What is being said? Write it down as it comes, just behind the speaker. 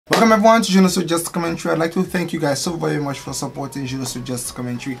Welcome everyone to Junosuede Just Commentary. I'd like to thank you guys so very much for supporting Junosuede Just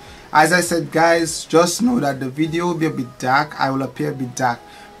Commentary. As I said, guys, just know that the video will be a bit dark. I will appear a bit dark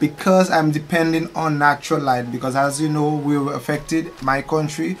because I'm depending on natural light, because as you know, we were affected, my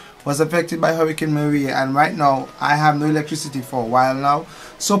country was affected by Hurricane Maria, and right now I have no electricity for a while now,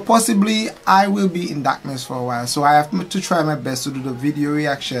 so possibly I will be in darkness for a while. So I have to try my best to do the video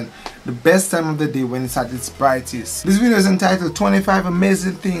reaction the best time of the day when it's at its brightest. This video is entitled 25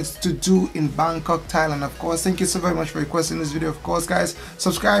 amazing things to do in Bangkok, Thailand. Of course, thank you so very much for requesting this video. Of course, guys,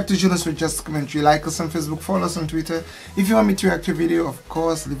 subscribe to Junosuede Just Commentary, like us on Facebook, follow us on Twitter. If you want me to react to a video, of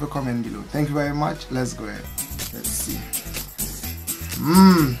course, leave a comment below. Thank you very much. Let's go ahead. Let's see.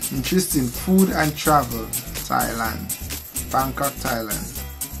 Interesting. Food and travel. Thailand. Bangkok, Thailand.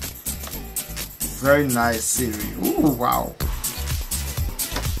 Very nice series. Ooh, wow.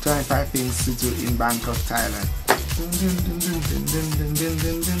 25 things to do in Bangkok, Thailand.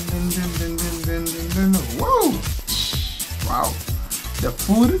 Whoa! Wow. The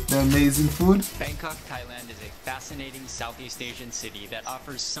food, the amazing food. Bangkok, Thailand is a fascinating Southeast Asian city that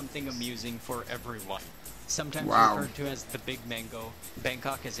offers something amusing for everyone. Sometimes referred to as the Big Mango,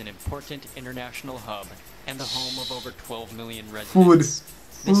 Bangkok is an important international hub and the home of over 12 million residents.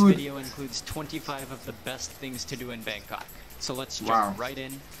 This video includes 25 of the best things to do in Bangkok. So let's jump right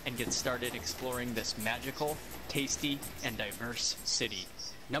in and get started exploring this magical, tasty, and diverse city.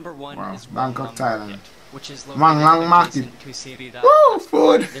 Number 1 is Bangkok, Thailand, which is located adjacent to Sirida.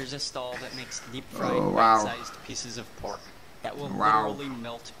 Food! There's a stall that makes deep-fried, bite-sized pieces of pork that will literally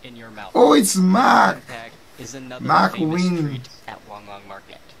melt in your mouth. Oh, it's Mac! Is another famous treat at Wanglong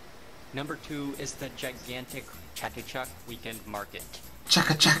Market. Number 2 is the gigantic Chatuchak Weekend Market,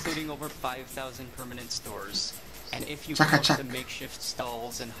 including over 5,000 permanent stores. And if you count the makeshift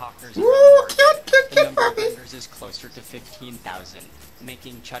stalls and hawkers around the market, the number of vendors is closer to 15,000,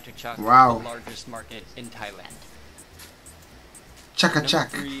 making Chatuchak the largest market in Thailand. Number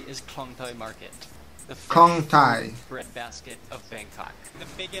 3 is Klong Thai Market, the fresh bread basket of Bangkok. The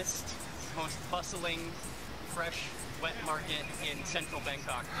biggest, most bustling, fresh, wet market in central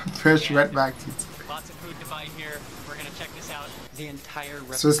Bangkok. Fresh, wet market. Lots of food to buy here. We're going to check this out. The entire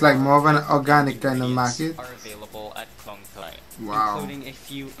so it's like more of an organic kind of market. Are available at Klong Thai, including a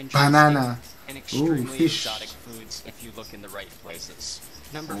few banana and extremely exotic foods if you look in the right places.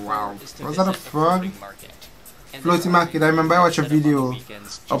 Number 4 is to visit the floating market. Floating market. I remember I watched a video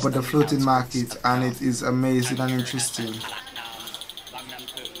about the floating market, and it is amazing and interesting.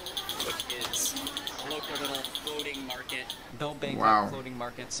 Though Bangkok floating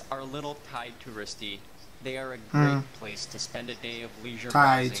markets are a little Thai touristy, they are a great place to spend a day of leisure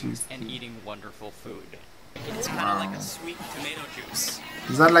browsing and eating wonderful food. It's kind of like a sweet tomato juice.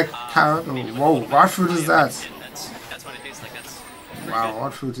 Is that like carrot? Whoa, what fruit is that? That's what it tastes like. That's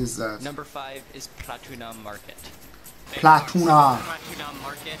what fruit is that? Number 5 is Pratunam Market. Pratunam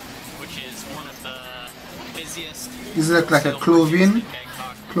Market, which is one of the busiest. Is it like a clothing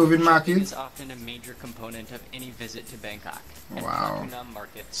market? Is often a major component of any visit to Bangkok. And Pratunam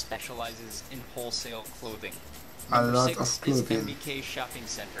Market specializes in wholesale clothing. A lot of clothing. Is MBK Shopping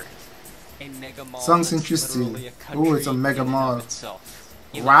Center, a mega mall. Sounds interesting. Oh, it's a mega mall.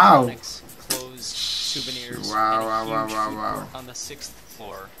 Wow. Clothes, souvenirs, wow. On the 6th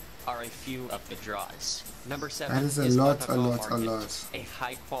floor are a few of the draws. Number 7 that is a lot. A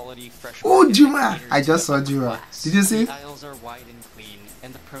high quality fresh. Oh, Juma! I just saw Juma. Did you see? The aisles are wide and clean,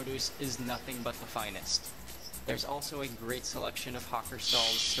 and the produce is nothing but the finest. There's also a great selection of hawker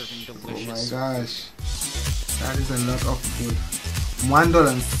stalls serving delicious. Oh my gosh, that is a lot of food.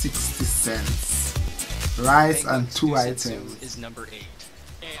 $1.60. Rice and 2 items. Is number 8.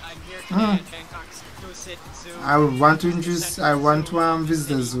 Hey, I'm here today at Bangkok's Agrosuede Zoo. I want to visit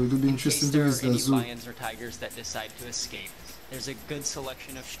the zoo. It would be interesting to visit the zoo. Lions or tigers that decide to escape. There's a good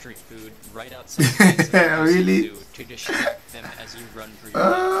selection of street food right outside the really? zoo to distract them as you run for your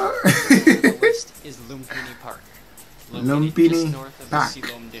life. The list is Lumpini Park, located just north of the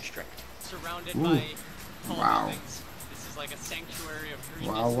Silom district, surrounded by tall buildings. This is like a sanctuary of green.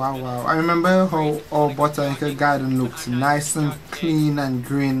 Wow. I remember how our botanical garden looked nice and clean and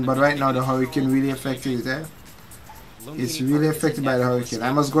green, but right now the hurricane really affected it, It's really affected by the hurricane.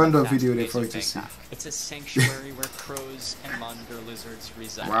 I must go and do a video there for you to see. It's a sanctuary where crows and monitor lizards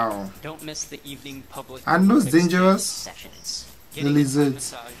reside. Wow. Don't miss the evening public and those dangerous sessions. The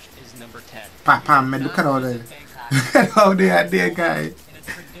lizards. Is number 10. Papa, man, look at all that. Look at how they are there, guy.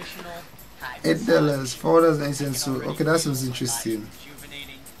 $8, $4.09. So, okay, that sounds interesting.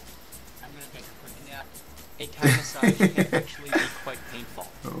 A Thai massage can actually be quite painful.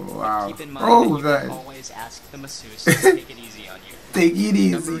 Wow. Keep in mind that you can always ask the masseuse to take it easy on you. Take it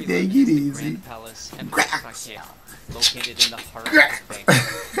easy, Number 11 take it is the easy. Grand Palace and Bangkok, located in the heart of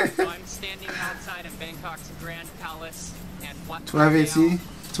Bangkok. So I'm standing outside of Bangkok's Grand Palace and Wat 12 AC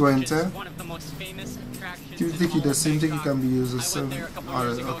to which is enter. one of the most famous attractions. Do you think in the all same of thing Bangkok. can be used I as went some there a couple other?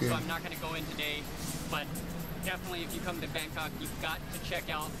 years ago, Okay. so I'm not going to go in today. But definitely, if you come to Bangkok, you've got to check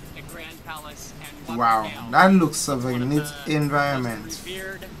out the Grand Palace and Wat Wow, Phra. that looks a It's very one of neat the environment. most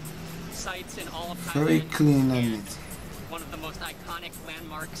revered sites in all of Very Thailand, clean and neat. one of the most iconic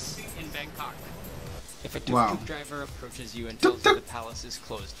landmarks in Bangkok. If a Wow. tuk-tuk driver approaches you and tells you the palace is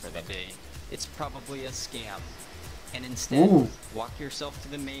closed for the day, it's probably a scam. And instead, Ooh. walk yourself to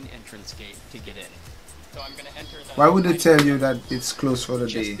the main entrance gate to get in. So I'm gonna enter the Why would they tell you that it's closed for the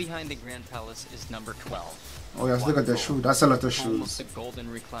Just day? behind the Grand Palace is number 12. Oh yes, look at the Wat Pho, shoe. That's a lot of home of shoes. the golden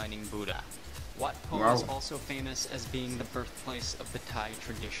reclining Buddha. Wat Pho Wow. is also famous as being the birthplace of the Thai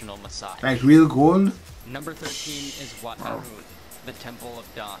traditional massage. Like real gold? Number 13 is Wat Arun, the Temple of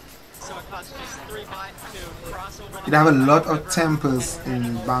Dawn. So it costs just 3 baht to cross over They have a lot of temples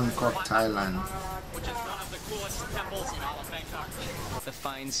in Bangkok, Thailand. which is one of the coolest temples in all of Bangkok. The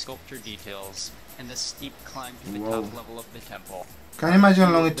fine sculpture details and the steep climb to the Whoa. top level of the temple. Can you imagine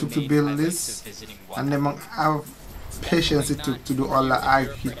how long it The took to main build highlights this? of visiting Wat And the amount of patience it took to do all the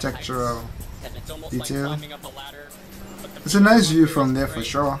architectural And it's almost detail. like climbing up a ladder, but the It's a nice view from there for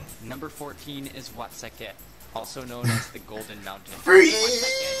sure. Number 14 is Wat Saket, also known as the Golden Mountain. Free! Wat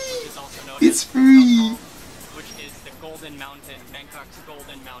Saket, which is also known It's as free! which is the Golden Mountain, Bangkok's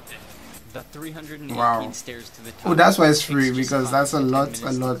Golden Mountain. The 318 Wow. stairs to the top. Oh, that's why it's takes free, just because about that's a 10 lot, minutes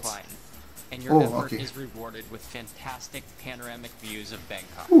to climb. And your Oh, effort okay. is rewarded with fantastic panoramic views of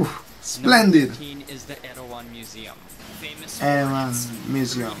Bangkok. Ooh, Number splendid! 15 is the Erawan Museum, famous for Erawan its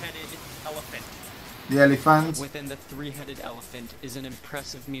Museum. three-headed elephant. The elephant. Within the three-headed elephant is an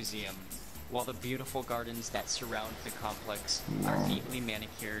impressive museum, while the beautiful gardens that surround the complex are Wow. neatly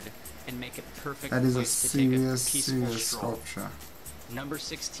manicured and make it perfect That is a place to take a serious, peaceful serious stroll. sculpture. Number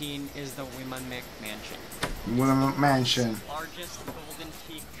 16 is the Wimamek Mansion, Women mansion. largest Golden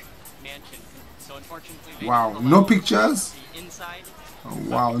Peak mansion. So unfortunately, they Wow, didn't no allow pictures? the inside. Oh,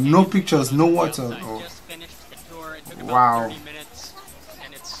 wow, no pictures, no water. I Oh, just finished the tour. It took about wow. 30 minutes,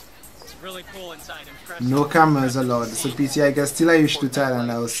 and it's really cool inside. Impressive. No cameras allowed. It's a pity. I guess till I used to Thailand,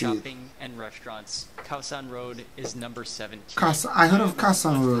 I will see it. Shopping and restaurants. Khao San Road is number 17. I heard of Khao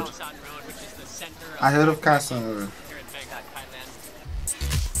San Road. Khao San Road, which is the center of I heard of Khao San Road. here in Bangkok, Thailand.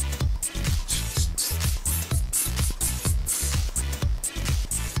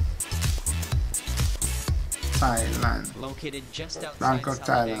 Thailand. Located just outside Bangkok,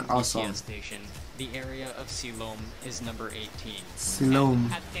 Thailand. Sawadeng Awesome. BTS station, the area of Silom is number 18. Silom.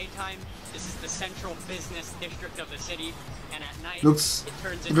 And at daytime, this is the central business district of the city, and at night, Looks it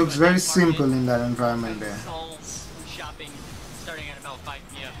turns it into looks a very night simple market in that environment there. Stalls and shopping starting at about 5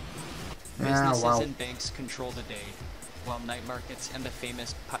 p.m. Yeah, Businesses wow. and banks control the day, while night markets and the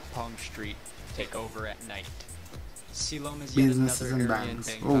famous Patpong Street take over at night. Silom is yet Businesses another and area in banks.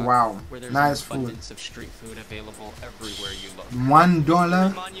 Bangkok Oh wow, where there's nice an food. abundance of street food available everywhere you look. $1.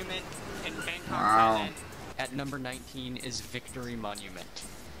 Monument in Bangkok, Wow. Thailand. At number 19 is Victory Monument.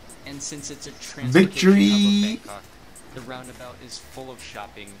 And since it's a transportation Victory! hub of Bangkok, the roundabout is full of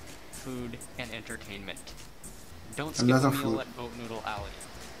shopping, food, and entertainment. Don't skip lot a of meal food. at Boat Noodle Alley,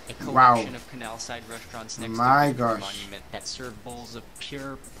 a Wow. collection of canal-side restaurants next My to Victory gosh. Monument that serve bowls of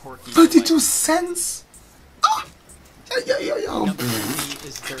pure porky 32 delight. cents? Ah! Yo. Number 3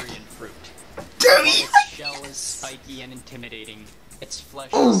 is durian fruit. Durian! While its shell is spiky and intimidating, its flesh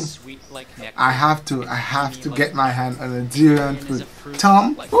Oh. is sweet like nectar. I have to creamy get like my hand on a durian Durian is fruit. a fruit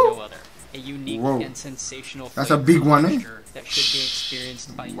Tom? like Woo. no other. A unique Whoa. and sensational That's a flavor big and one, eh? texture that should be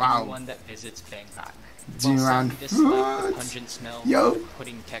experienced by Wow. anyone that visits Bangkok. Durian While some dislike the fruit. pungent smell Yo. and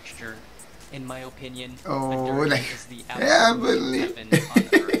pudding texture, in my opinion, Oh, a durian like is the heavenly. absolute heaven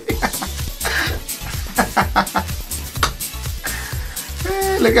on earth.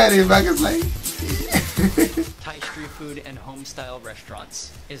 Look at it, back is like Thai street food and home-style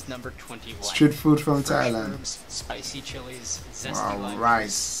restaurants is number 21. street food from Fresh Thailand. herbs, spicy chilies, zesty Wow, lime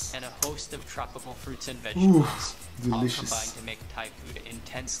rice. and a host of tropical fruits and Ooh, vegetables, all combined delicious. to make Thai food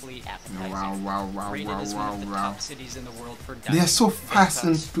intensely appetizing. Wow. Rated as one of the top cities in the world for They are so fast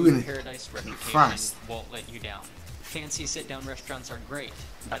in Bangkok's doing food it. paradise reputation Fast. won't let you down. Fancy sit-down restaurants are great,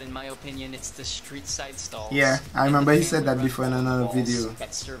 but in my opinion, it's the street side stalls. Yeah, I and remember the he said that family-run before in hole another walls video.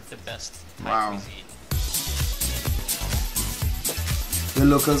 that serve the best Thai Wow. cuisine. The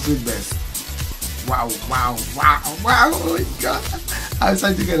locals do it best. Wow. Oh my god. I'm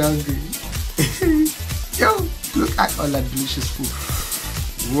starting to get hungry. Yo, look at all that delicious food.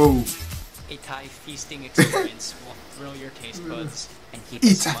 Whoa. A Thai feasting experience will thrill your taste buds, and keep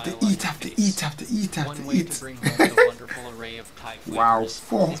eat after eat after eat after eat after One way eat. to bring home the wonderful array of Thai Wow,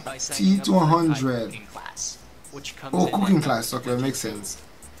 flavors is by signing 40 up to for a Thai 100. cooking class, which comes Oh, in cooking at class. Okay, number makes 22. sense.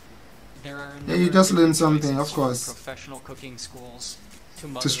 There are a Yeah, you number just of learn different something, of choices course. from professional cooking schools to To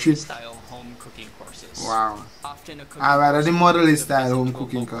motherly street. style home cooking courses. Wow. Often a cooking Alright, course the includes motherly a style visit home to a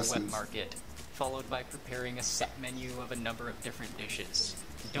cooking local wet courses. market, followed by preparing a set menu of a number of different dishes.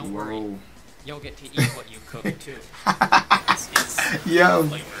 Don't worry, Whoa. you'll get to eat what you cook too. Yeah.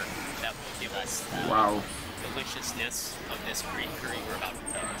 Flavor that will give us the Wow. deliciousness of this green curry we're about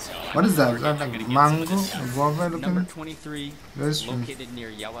to cook. So What is that? Is we're that gonna like get some mango? of this stuff. Guava Number looking? 23, Very strange. located near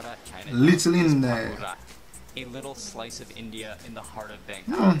Yawarat, China. Little in there. A little slice of India in the heart of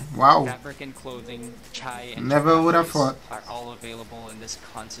Bangkok. Wow. Fabric and clothing, chai and Never would have tobacco thought. are all available in this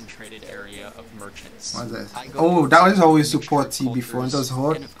concentrated area of merchants. What's that? I go Oh, to that was explore always the mixture support of tea before. It was cultures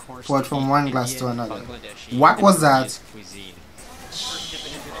hot. and of course Poured to from eat one glass to Indian, another. Bangladeshi, What and was that? Chinese cuisine. First dip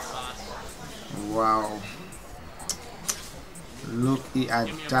it into the sauce. Wow. Look at Give me a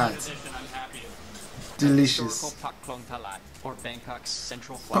bite that. of this and I'm happy. Delicious. Historical Pak Klong Talat, or Bangkok's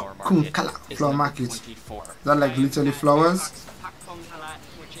Central Flower Pak Klong Market, Talat is Flower number Market. 24. Is that like literally flowers? Bangkok's Pak Klong Talat,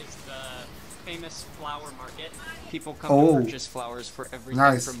 which is the famous flower market. People come Oh. to purchase flowers for everything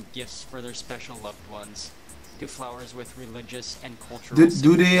Nice. from gifts for their special loved ones to flowers with religious and cultural Do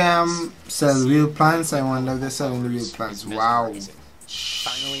they significance. sell The real scene plants? I of wonder if they're flowers selling the real is plants. Wow. mesmerizing.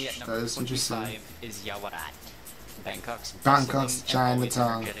 Finally, at That number is interesting. 25 is Yawarat, Bangkok's Bangkok's bustling and always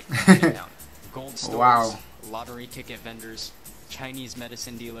Chinatown. energetic market town. Gold stores, Wow. lottery ticket vendors, Chinese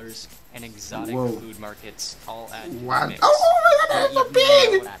medicine dealers, and exotic Whoa. food markets all add to the What? mix. Oh my god, Where that's so even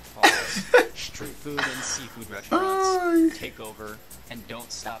big! Yawarat falls, street food and seafood restaurants Oh. take over and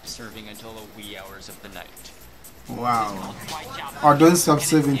don't stop serving until the wee hours of the night. Wow. Or don't stop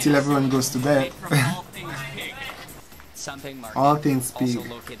serving till everyone goes to bed. From all things pig. Sampeng Market, All things also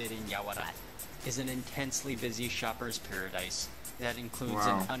big. located in Yawarat, is an intensely busy shopper's paradise that includes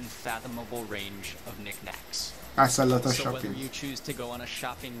Wow. an unfathomable range of knickknacks. That's a lot of So whether shopping. you choose to go on a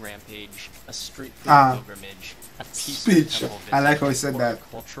shopping rampage, a street food Ah. pilgrimage, a peaceful Speech. temple I like visit, how he said or that. a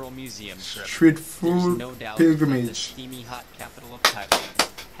cultural museum trip, Street there's food no doubt that the pilgrimage. steamy hot capital of Thailand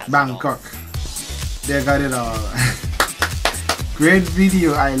has it Bangkok. They got it all. Great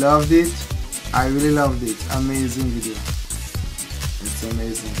video. I loved it. I really loved it. Amazing video. It's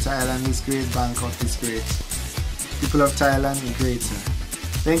amazing. Thailand is great. Bangkok is great. People of Thailand, great.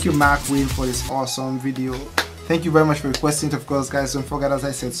 Thank you, Mark Wayne, for this awesome video. Thank you very much for requesting it. Of course, guys, don't forget, as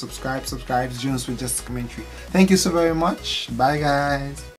I said, subscribe. Junosuede Just Commentary. Thank you so very much. Bye, guys.